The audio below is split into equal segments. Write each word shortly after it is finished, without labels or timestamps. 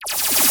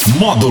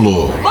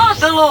Módulo.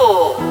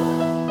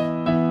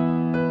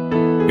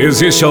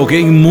 Existe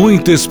alguém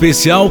muito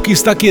especial que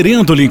está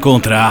querendo lhe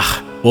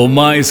encontrar. Por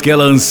mais que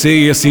ela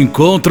anseie esse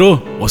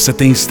encontro, você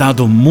tem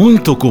estado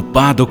muito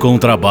ocupado com o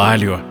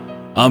trabalho,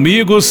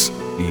 amigos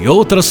e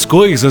outras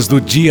coisas do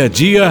dia a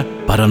dia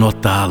para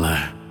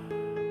notá-la.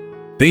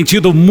 Tem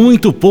tido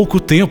muito pouco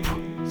tempo.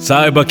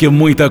 Saiba que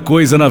muita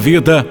coisa na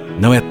vida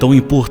não é tão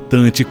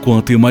importante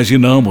quanto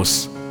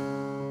imaginamos.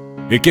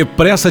 E que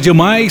pressa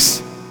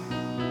demais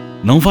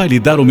não vai lhe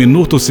dar um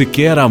minuto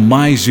sequer a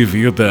mais de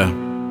vida.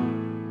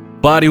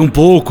 Pare um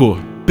pouco,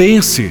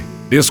 pense,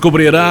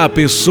 descobrirá a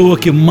pessoa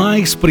que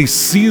mais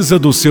precisa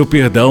do seu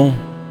perdão,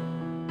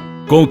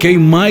 com quem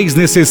mais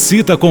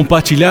necessita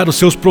compartilhar os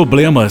seus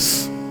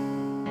problemas.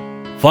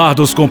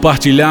 Fardos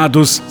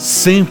compartilhados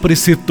sempre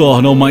se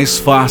tornam mais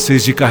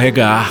fáceis de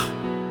carregar.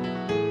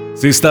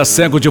 Se está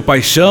cego de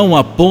paixão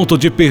a ponto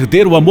de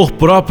perder o amor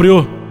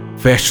próprio,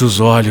 feche os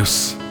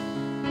olhos.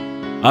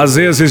 Às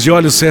vezes, de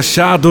olhos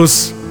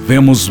fechados,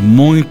 vemos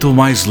muito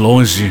mais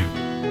longe.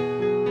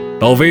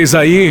 Talvez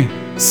aí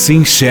se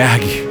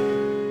enxergue.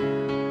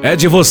 É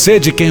de você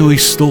de quem eu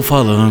estou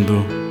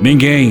falando.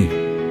 Ninguém,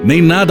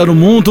 nem nada no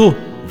mundo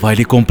vai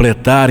lhe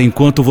completar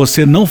enquanto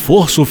você não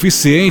for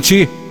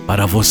suficiente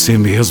para você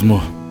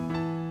mesmo.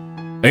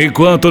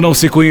 Enquanto não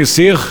se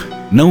conhecer,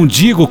 não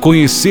digo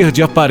conhecer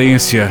de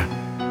aparência.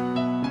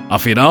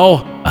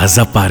 Afinal, as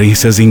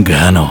aparências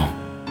enganam.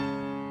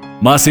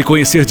 Mas se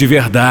conhecer de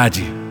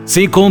verdade,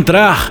 se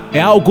encontrar,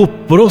 é algo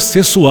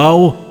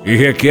processual e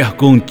requer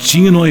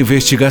contínua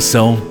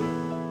investigação.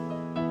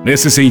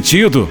 Nesse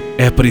sentido,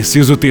 é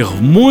preciso ter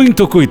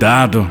muito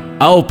cuidado.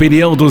 A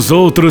opinião dos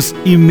outros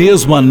e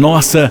mesmo a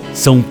nossa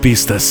são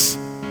pistas,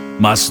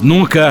 mas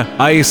nunca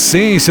a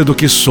essência do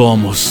que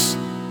somos.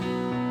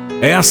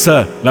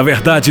 Essa, na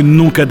verdade,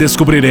 nunca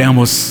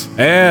descobriremos.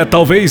 É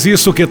talvez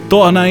isso que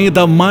torna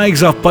ainda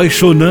mais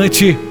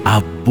apaixonante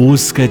a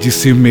busca de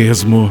si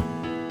mesmo.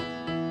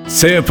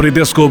 Sempre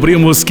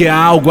descobrimos que há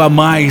algo a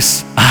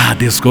mais a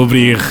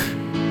descobrir.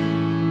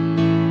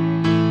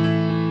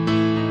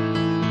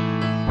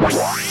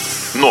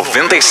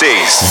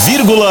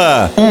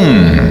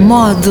 96,1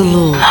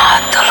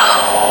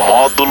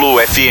 Módulo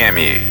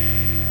FM.